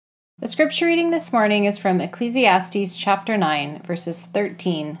The scripture reading this morning is from Ecclesiastes chapter 9, verses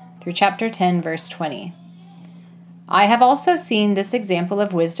 13 through chapter 10, verse 20. I have also seen this example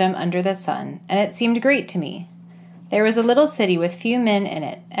of wisdom under the sun, and it seemed great to me. There was a little city with few men in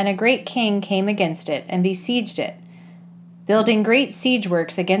it, and a great king came against it and besieged it, building great siege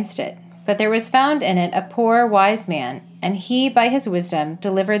works against it. But there was found in it a poor, wise man, and he, by his wisdom,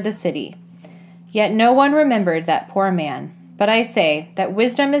 delivered the city. Yet no one remembered that poor man. But I say that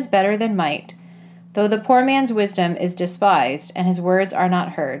wisdom is better than might, though the poor man's wisdom is despised, and his words are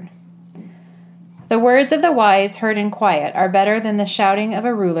not heard. The words of the wise heard in quiet are better than the shouting of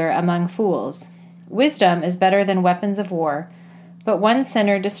a ruler among fools. Wisdom is better than weapons of war, but one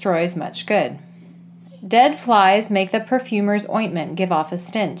sinner destroys much good. Dead flies make the perfumer's ointment give off a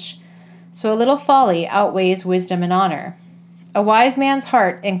stench, so a little folly outweighs wisdom and honor. A wise man's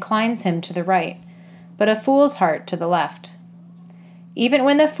heart inclines him to the right, but a fool's heart to the left. Even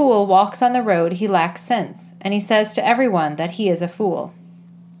when the fool walks on the road, he lacks sense, and he says to everyone that he is a fool.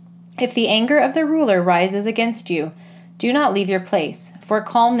 If the anger of the ruler rises against you, do not leave your place, for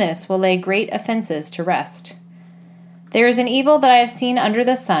calmness will lay great offenses to rest. There is an evil that I have seen under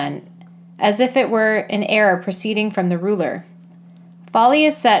the sun, as if it were an error proceeding from the ruler. Folly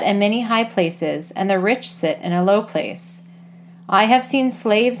is set in many high places, and the rich sit in a low place. I have seen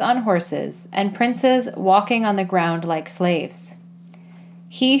slaves on horses, and princes walking on the ground like slaves.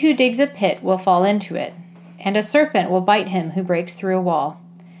 He who digs a pit will fall into it, and a serpent will bite him who breaks through a wall.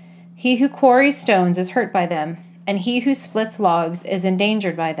 He who quarries stones is hurt by them, and he who splits logs is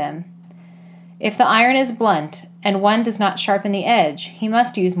endangered by them. If the iron is blunt, and one does not sharpen the edge, he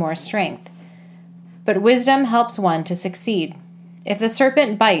must use more strength. But wisdom helps one to succeed. If the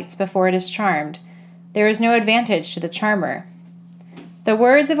serpent bites before it is charmed, there is no advantage to the charmer. The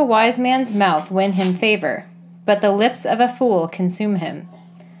words of a wise man's mouth win him favor, but the lips of a fool consume him.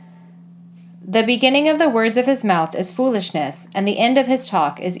 The beginning of the words of his mouth is foolishness, and the end of his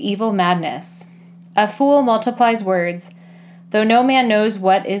talk is evil madness. A fool multiplies words, though no man knows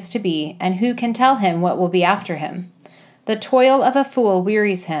what is to be, and who can tell him what will be after him. The toil of a fool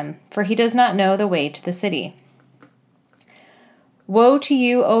wearies him, for he does not know the way to the city. Woe to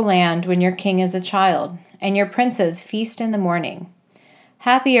you, O land, when your king is a child, and your princes feast in the morning.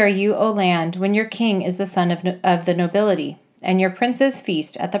 Happy are you, O land, when your king is the son of the nobility, and your princes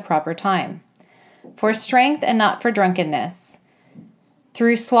feast at the proper time. For strength and not for drunkenness.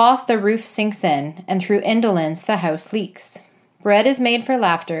 Through sloth the roof sinks in, and through indolence the house leaks. Bread is made for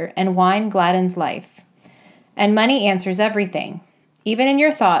laughter, and wine gladdens life. And money answers everything. Even in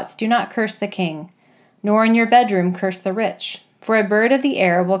your thoughts do not curse the king, nor in your bedroom curse the rich. For a bird of the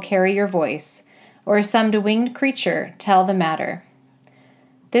air will carry your voice, or some winged creature tell the matter.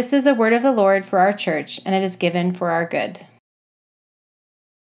 This is the word of the Lord for our church, and it is given for our good.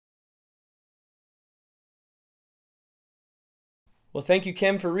 Well, thank you,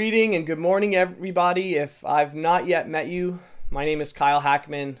 Kim, for reading, and good morning, everybody. If I've not yet met you, my name is Kyle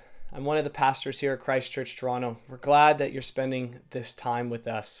Hackman. I'm one of the pastors here at Christ Church Toronto. We're glad that you're spending this time with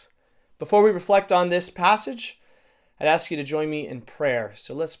us. Before we reflect on this passage, I'd ask you to join me in prayer.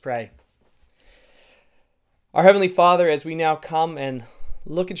 So let's pray. Our Heavenly Father, as we now come and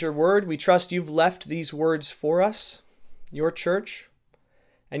look at your word, we trust you've left these words for us, your church,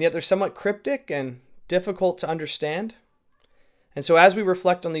 and yet they're somewhat cryptic and difficult to understand. And so as we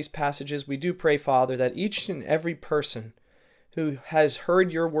reflect on these passages, we do pray, Father, that each and every person who has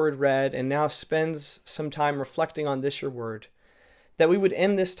heard your word read and now spends some time reflecting on this, your word, that we would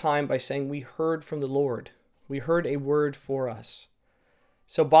end this time by saying we heard from the Lord. We heard a word for us.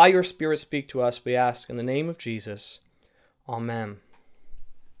 So by your Spirit speak to us, we ask in the name of Jesus. Amen.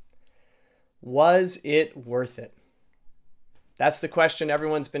 Was it worth it? That's the question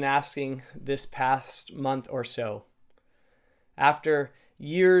everyone's been asking this past month or so. After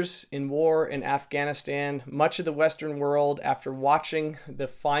years in war in Afghanistan, much of the Western world, after watching the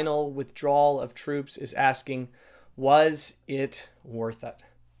final withdrawal of troops, is asking, was it worth it?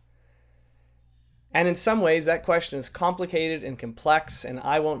 And in some ways, that question is complicated and complex, and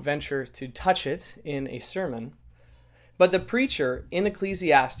I won't venture to touch it in a sermon. But the preacher in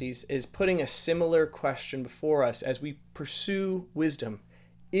Ecclesiastes is putting a similar question before us as we pursue wisdom.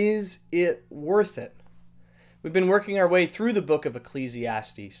 Is it worth it? We've been working our way through the book of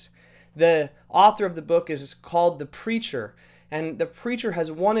Ecclesiastes. The author of the book is called the preacher, and the preacher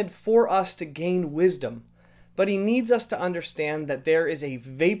has wanted for us to gain wisdom, but he needs us to understand that there is a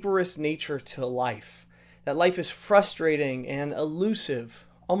vaporous nature to life, that life is frustrating and elusive,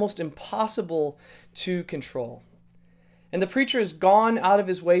 almost impossible to control. And the preacher has gone out of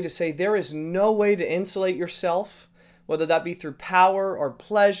his way to say there is no way to insulate yourself whether that be through power or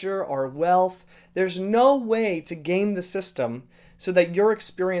pleasure or wealth. There's no way to game the system so that your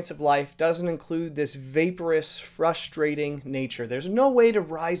experience of life doesn't include this vaporous, frustrating nature. There's no way to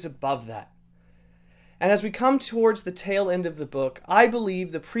rise above that. And as we come towards the tail end of the book, I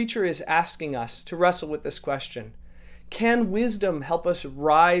believe the preacher is asking us to wrestle with this question. Can wisdom help us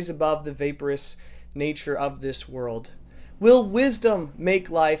rise above the vaporous nature of this world? Will wisdom make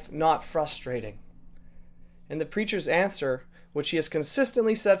life not frustrating? And the preacher's answer, which he has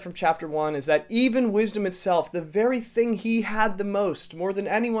consistently said from chapter 1, is that even wisdom itself, the very thing he had the most, more than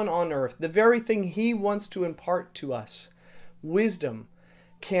anyone on earth, the very thing he wants to impart to us, wisdom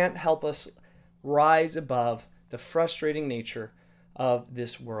can't help us rise above the frustrating nature of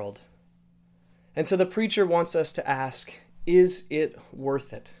this world. And so the preacher wants us to ask, is it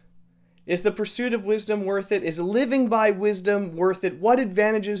worth it? Is the pursuit of wisdom worth it? Is living by wisdom worth it? What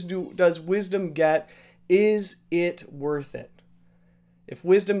advantages does wisdom get? Is it worth it? If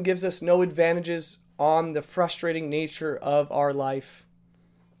wisdom gives us no advantages on the frustrating nature of our life,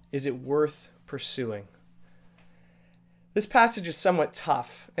 is it worth pursuing? This passage is somewhat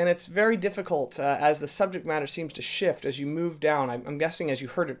tough, and it's very difficult as the subject matter seems to shift as you move down. I'm guessing as you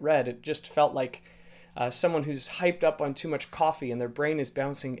heard it read, it just felt like someone who's hyped up on too much coffee and their brain is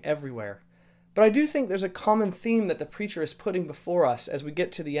bouncing everywhere. But I do think there's a common theme that the preacher is putting before us as we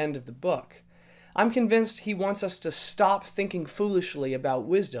get to the end of the book. I'm convinced he wants us to stop thinking foolishly about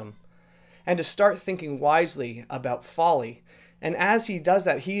wisdom and to start thinking wisely about folly. And as he does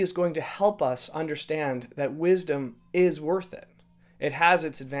that, he is going to help us understand that wisdom is worth it. It has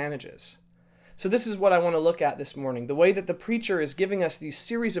its advantages. So this is what I want to look at this morning, the way that the preacher is giving us these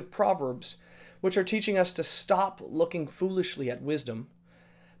series of proverbs which are teaching us to stop looking foolishly at wisdom,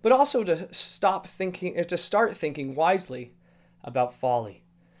 but also to start thinking wisely about folly.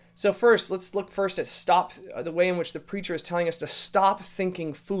 So first, let's look first at the way in which the preacher is telling us to stop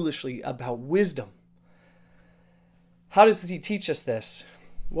thinking foolishly about wisdom. How does he teach us this?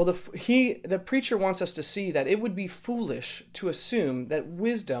 Well, the preacher wants us to see that it would be foolish to assume that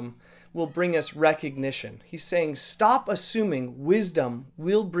wisdom will bring us recognition. He's saying, stop assuming wisdom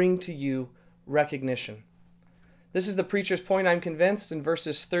will bring to you recognition. This is the preacher's point, I'm convinced, in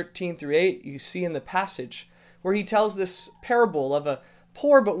verses 13 through 8, you see in the passage, where he tells this parable of a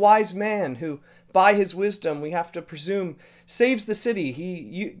poor but wise man who, by his wisdom, we have to presume, saves the city.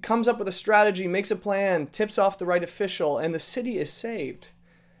 He comes up with a strategy, makes a plan, tips off the right official, and the city is saved.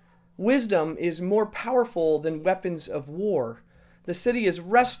 Wisdom is more powerful than weapons of war. The city is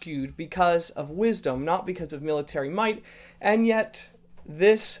rescued because of wisdom, not because of military might, and yet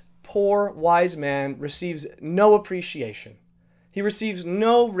this poor wise man receives no appreciation. He receives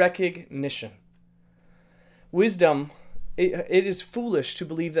no recognition. It is foolish to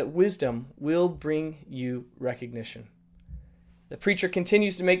believe that wisdom will bring you recognition. The preacher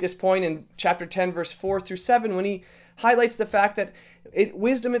continues to make this point in chapter 10, verse 4 through 7, when he highlights the fact that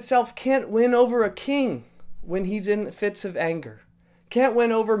wisdom itself can't win over a king when he's in fits of anger, can't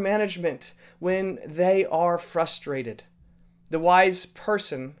win over management when they are frustrated. The wise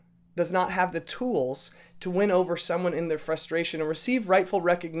person does not have the tools to win over someone in their frustration and receive rightful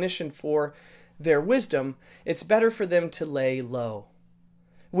recognition for their wisdom. It's better for them to lay low.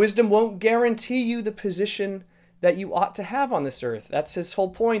 Wisdom won't guarantee you the position that you ought to have on this earth. That's his whole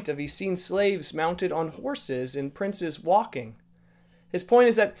point of he's seen slaves mounted on horses and princes walking. His point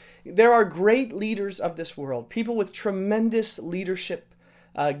is that there are great leaders of this world, people with tremendous leadership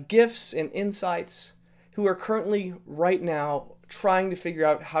gifts and insights who are currently right now trying to figure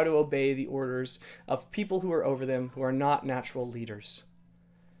out how to obey the orders of people who are over them who are not natural leaders.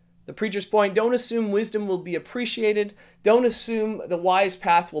 The preacher's point, don't assume wisdom will be appreciated. Don't assume the wise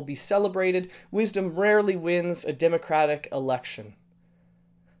path will be celebrated. Wisdom rarely wins a democratic election.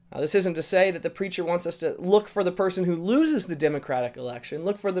 Now, this isn't to say that the preacher wants us to look for the person who loses the democratic election,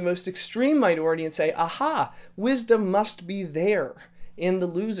 look for the most extreme minority and say, aha, wisdom must be there in the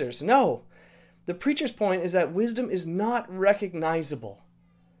losers. No, the preacher's point is that wisdom is not recognizable.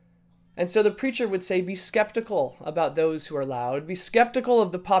 And so the preacher would say, be skeptical about those who are loud. Be skeptical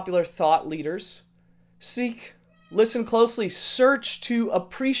of the popular thought leaders. Seek, listen closely, search to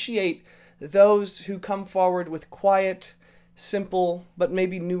appreciate those who come forward with quiet, simple, but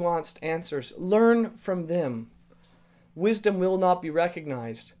maybe nuanced answers. Learn from them. Wisdom will not be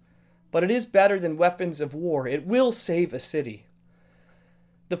recognized, but it is better than weapons of war. It will save a city.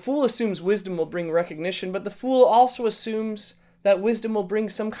 The fool assumes wisdom will bring recognition, but the fool also assumes that wisdom will bring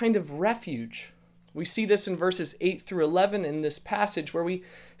some kind of refuge. We see this in verses 8 through 11 in this passage, where we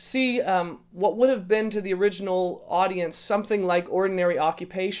see what would have been to the original audience something like ordinary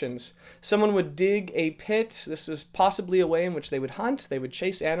occupations. Someone would dig a pit. This was possibly a way in which they would hunt. They would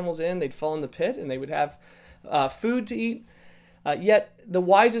chase animals in. They'd fall in the pit, and they would have food to eat. Yet the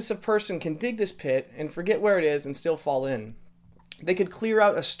wisest of person can dig this pit and forget where it is and still fall in. They could clear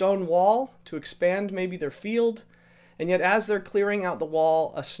out a stone wall to expand maybe their field. And yet as they're clearing out the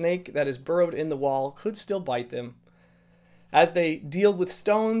wall, a snake that is burrowed in the wall could still bite them. As they deal with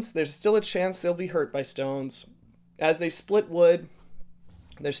stones, there's still a chance they'll be hurt by stones. As they split wood,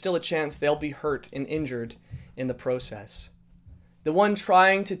 there's still a chance they'll be hurt and injured in the process. The one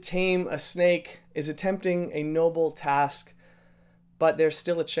trying to tame a snake is attempting a noble task, but there's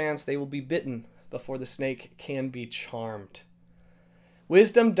still a chance they will be bitten before the snake can be charmed.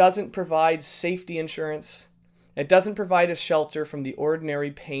 Wisdom doesn't provide safety insurance. It doesn't provide a shelter from the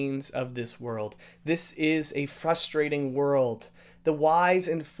ordinary pains of this world. This is a frustrating world. The wise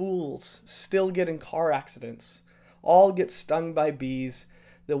and fools still get in car accidents. All get stung by bees.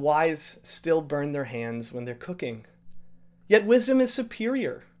 The wise still burn their hands when they're cooking. Yet wisdom is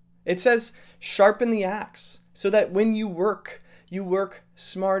superior. It says, sharpen the axe, so that when you work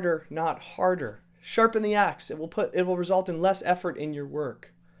smarter, not harder. Sharpen the axe. It will result in less effort in your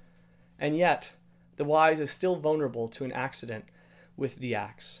work. And yet, the wise is still vulnerable to an accident with the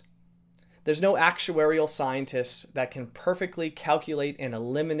axe. There's no actuarial scientist that can perfectly calculate and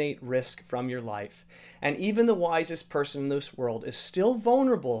eliminate risk from your life. And even the wisest person in this world is still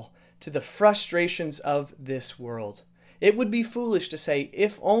vulnerable to the frustrations of this world. It would be foolish to say,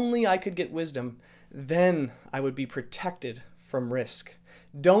 if only I could get wisdom, then I would be protected from risk.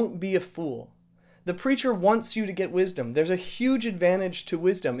 Don't be a fool. The preacher wants you to get wisdom. There's a huge advantage to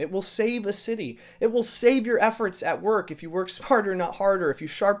wisdom. It will save a city. It will save your efforts at work if you work smarter, not harder, if you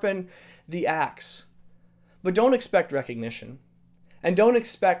sharpen the axe. But don't expect recognition. And don't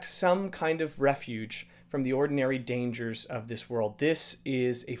expect some kind of refuge from the ordinary dangers of this world. This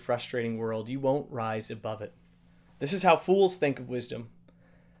is a frustrating world. You won't rise above it. This is how fools think of wisdom.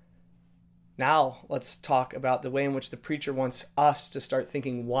 Now, let's talk about the way in which the preacher wants us to start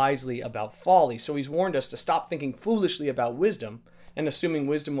thinking wisely about folly. So he's warned us to stop thinking foolishly about wisdom and assuming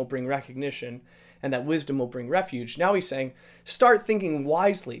wisdom will bring recognition and that wisdom will bring refuge. Now he's saying, start thinking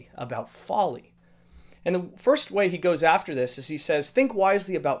wisely about folly. And the first way he goes after this is he says, think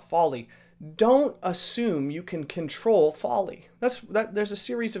wisely about folly. Don't assume you can control folly. There's a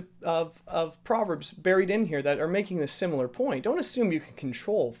series of proverbs buried in here that are making this similar point. Don't assume you can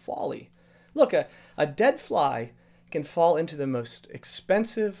control folly. Look, a dead fly can fall into the most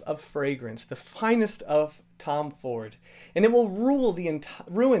expensive of fragrance, the finest of Tom Ford, and it will ruin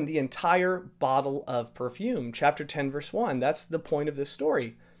the entire bottle of perfume. Chapter 10, verse 1. That's the point of this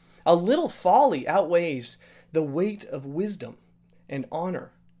story. A little folly outweighs the weight of wisdom and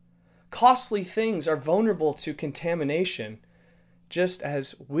honor. Costly things are vulnerable to contamination, just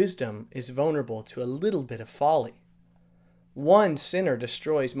as wisdom is vulnerable to a little bit of folly. One sinner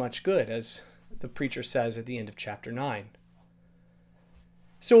destroys much good, as the preacher says at the end of chapter 9.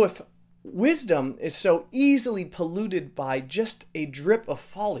 So if wisdom is so easily polluted by just a drip of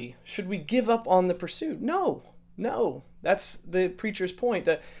folly, should we give up on the pursuit? No. That's the preacher's point.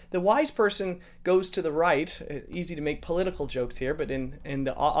 The wise person goes to the right. Easy to make political jokes here, but in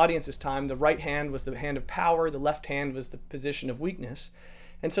the audience's time, the right hand was the hand of power, the left hand was the position of weakness.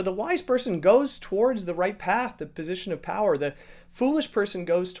 And so the wise person goes towards the right path, the position of power. The foolish person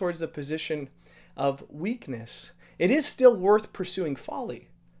goes towards the position of weakness. It is still worth pursuing folly.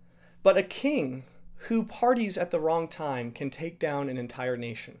 But a king who parties at the wrong time can take down an entire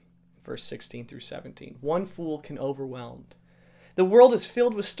nation. Verse 16 through 17. One fool can overwhelm. The world is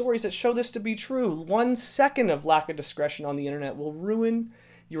filled with stories that show this to be true. 1 second of lack of discretion on the internet will ruin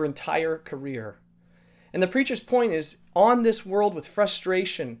your entire career. And the preacher's point is, on this world with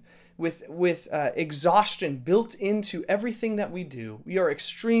frustration, with exhaustion built into everything that we do, we are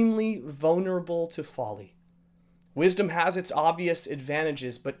extremely vulnerable to folly. Wisdom has its obvious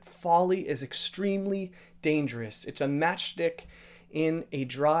advantages, but folly is extremely dangerous. It's a matchstick in a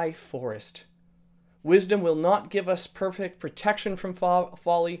dry forest. Wisdom will not give us perfect protection from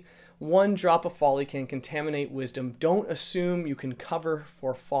folly. One drop of folly can contaminate wisdom. Don't assume you can cover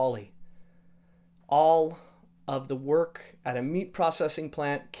for folly. All of the work at a meat processing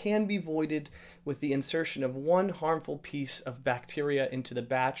plant can be voided with the insertion of one harmful piece of bacteria into the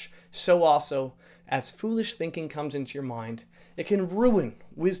batch. So also, as foolish thinking comes into your mind, it can ruin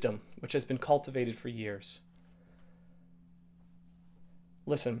wisdom, which has been cultivated for years.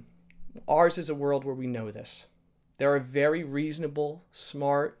 Listen, ours is a world where we know this. There are very reasonable,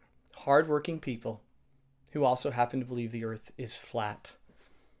 smart, hardworking people who also happen to believe the earth is flat.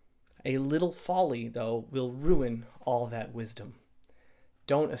 A little folly, though, will ruin all that wisdom.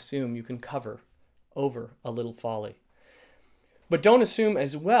 Don't assume you can cover over a little folly. But don't assume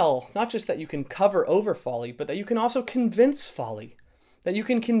as well, not just that you can cover over folly, but that you can also convince folly. That you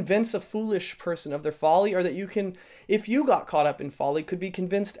can convince a foolish person of their folly, or that you can, if you got caught up in folly, could be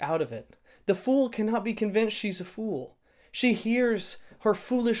convinced out of it. The fool cannot be convinced she's a fool. She hears her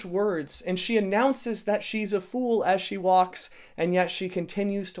foolish words, and she announces that she's a fool as she walks, and yet she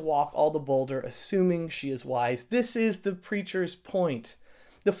continues to walk all the bolder, assuming she is wise. This is the preacher's point.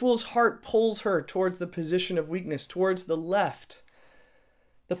 The fool's heart pulls her towards the position of weakness, towards the left.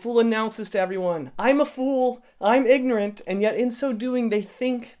 The fool announces to everyone, I'm a fool, I'm ignorant, and yet in so doing they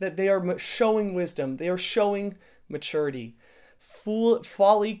think that they are showing wisdom, they are showing maturity.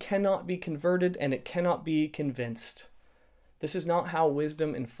 Folly cannot be converted, and it cannot be convinced. This is not how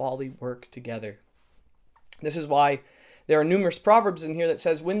wisdom and folly work together. This is why there are numerous proverbs in here that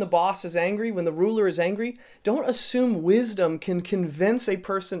says when the boss is angry, when the ruler is angry, don't assume wisdom can convince a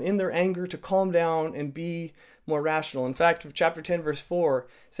person in their anger to calm down and be more rational. In fact, chapter 10, verse 4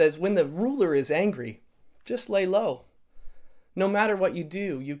 says, when the ruler is angry, just lay low. No matter what you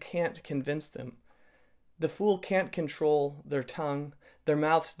do, you can't convince them. The fool can't control their tongue. Their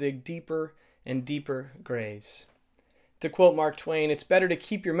mouths dig deeper and deeper graves. To quote Mark Twain, it's better to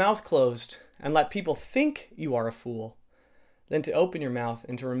keep your mouth closed and let people think you are a fool than to open your mouth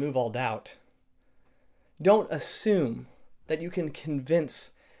and to remove all doubt. Don't assume that you can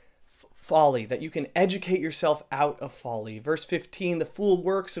convince folly, that you can educate yourself out of folly. Verse 15, the fool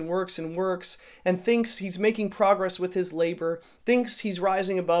works and works and works and thinks he's making progress with his labor, thinks he's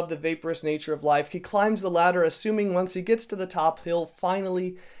rising above the vaporous nature of life. He climbs the ladder, assuming once he gets to the top, he'll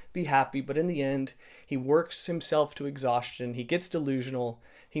finally be happy. But in the end, he works himself to exhaustion. He gets delusional.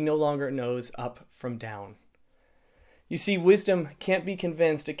 He no longer knows up from down. You see, wisdom can't be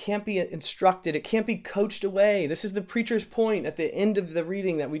convinced. It can't be instructed. It can't be coached away. This is the preacher's point at the end of the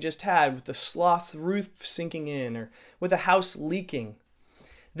reading that we just had with the sloth's roof sinking in or with a house leaking.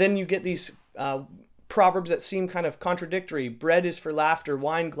 Then you get these proverbs that seem kind of contradictory. Bread is for laughter.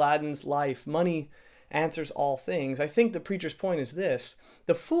 Wine gladdens life. Money answers all things. I think the preacher's point is this.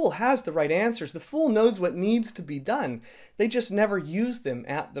 The fool has the right answers. The fool knows what needs to be done. They just never use them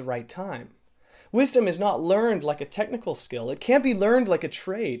at the right time. Wisdom is not learned like a technical skill. It can't be learned like a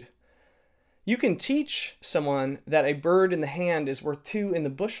trade. You can teach someone that a bird in the hand is worth two in the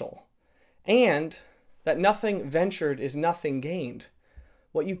bushel, and that nothing ventured is nothing gained.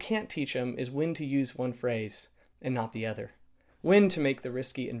 What you can't teach them is when to use one phrase and not the other, when to make the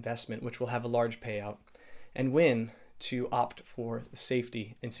risky investment, which will have a large payout, and when to opt for the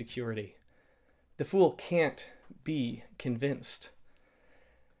safety and security. The fool can't be convinced.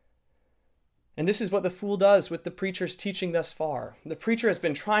 And this is what the fool does with the preacher's teaching thus far. The preacher has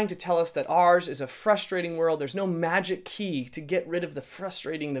been trying to tell us that ours is a frustrating world. There's no magic key to get rid of the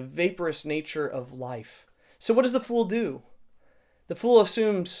frustrating, the vaporous nature of life. So what does the fool do? The fool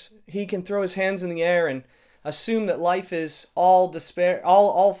assumes he can throw his hands in the air and assume that life is all despair,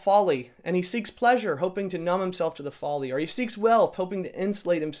 all folly, and he seeks pleasure, hoping to numb himself to the folly, or he seeks wealth, hoping to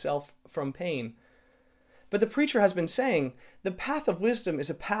insulate himself from pain. But the preacher has been saying the path of wisdom is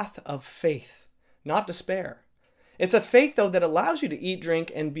a path of faith, not despair. It's a faith, though, that allows you to eat,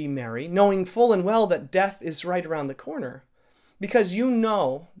 drink, and be merry, knowing full and well that death is right around the corner, because you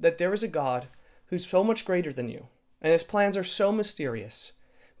know that there is a God who's so much greater than you, and his plans are so mysterious,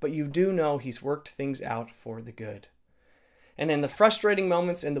 but you do know he's worked things out for the good. And in the frustrating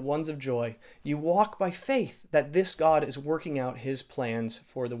moments and the ones of joy, you walk by faith that this God is working out his plans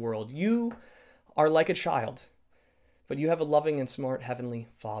for the world. You are like a child, but you have a loving and smart heavenly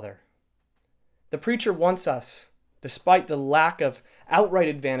Father. The preacher wants us, despite the lack of outright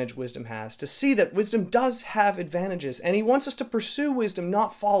advantage wisdom has, to see that wisdom does have advantages, and he wants us to pursue wisdom,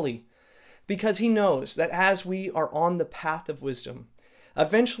 not folly, because he knows that as we are on the path of wisdom,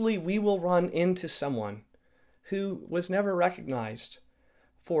 eventually we will run into someone who was never recognized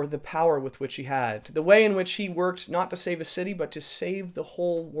for the power with which he had, the way in which he worked not to save a city, but to save the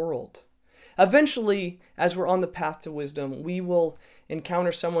whole world. Eventually, as we're on the path to wisdom, we will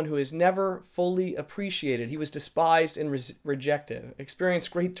encounter someone who is never fully appreciated. He was despised and rejected,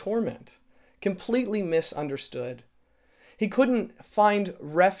 experienced great torment, completely misunderstood. He couldn't find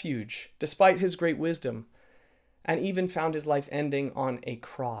refuge despite his great wisdom, and even found his life ending on a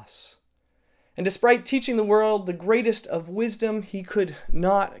cross. And despite teaching the world the greatest of wisdom, he could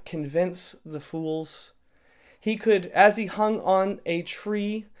not convince the fools. He could, as he hung on a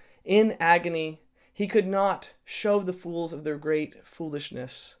tree in agony, he could not show the fools of their great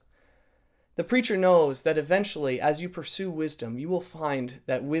foolishness. The preacher knows that eventually, as you pursue wisdom, you will find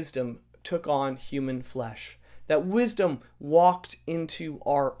that wisdom took on human flesh, that wisdom walked into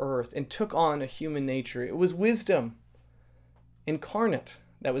our earth and took on a human nature. It was wisdom incarnate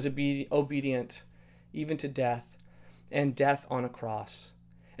that was obedient even to death, and death on a cross.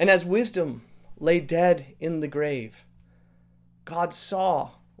 And as wisdom lay dead in the grave, God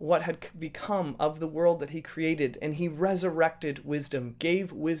saw what had become of the world that he created, and he resurrected wisdom,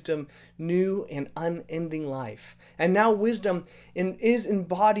 gave wisdom new and unending life. And now wisdom is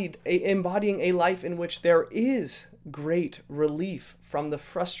embodying a life in which there is great relief from the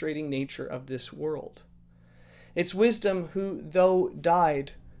frustrating nature of this world. It's wisdom who, though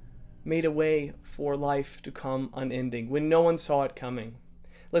died, made a way for life to come unending when no one saw it coming.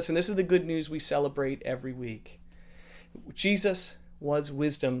 Listen, this is the good news we celebrate every week. Jesus was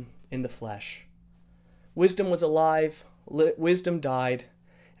wisdom in the flesh. Wisdom was alive, wisdom died,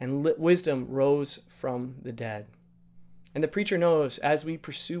 and wisdom rose from the dead. And the preacher knows as we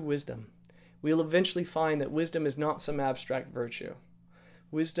pursue wisdom, we'll eventually find that wisdom is not some abstract virtue.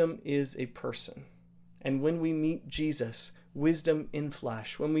 Wisdom is a person. And when we meet Jesus, wisdom in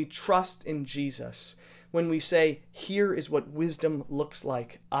flesh, when we trust in Jesus, when we say, here is what wisdom looks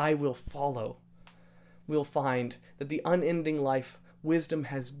like, I will follow, we'll find that the unending life wisdom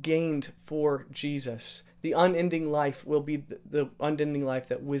has gained for Jesus, the unending life will be the unending life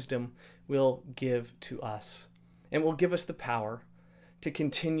that wisdom will give to us, and will give us the power to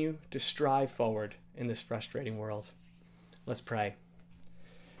continue to strive forward in this frustrating world. Let's pray.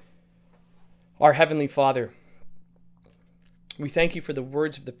 Our Heavenly Father, we thank you for the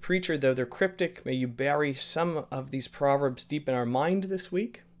words of the preacher, though they're cryptic. May you bury some of these proverbs deep in our mind this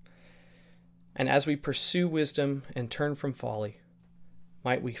week. And as we pursue wisdom and turn from folly,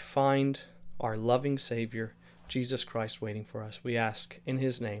 might we find our loving Savior, Jesus Christ, waiting for us. We ask in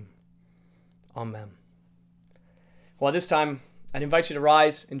his name. Amen. Well, at this time, I'd invite you to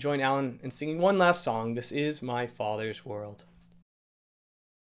rise and join Alan in singing one last song. This is My Father's World.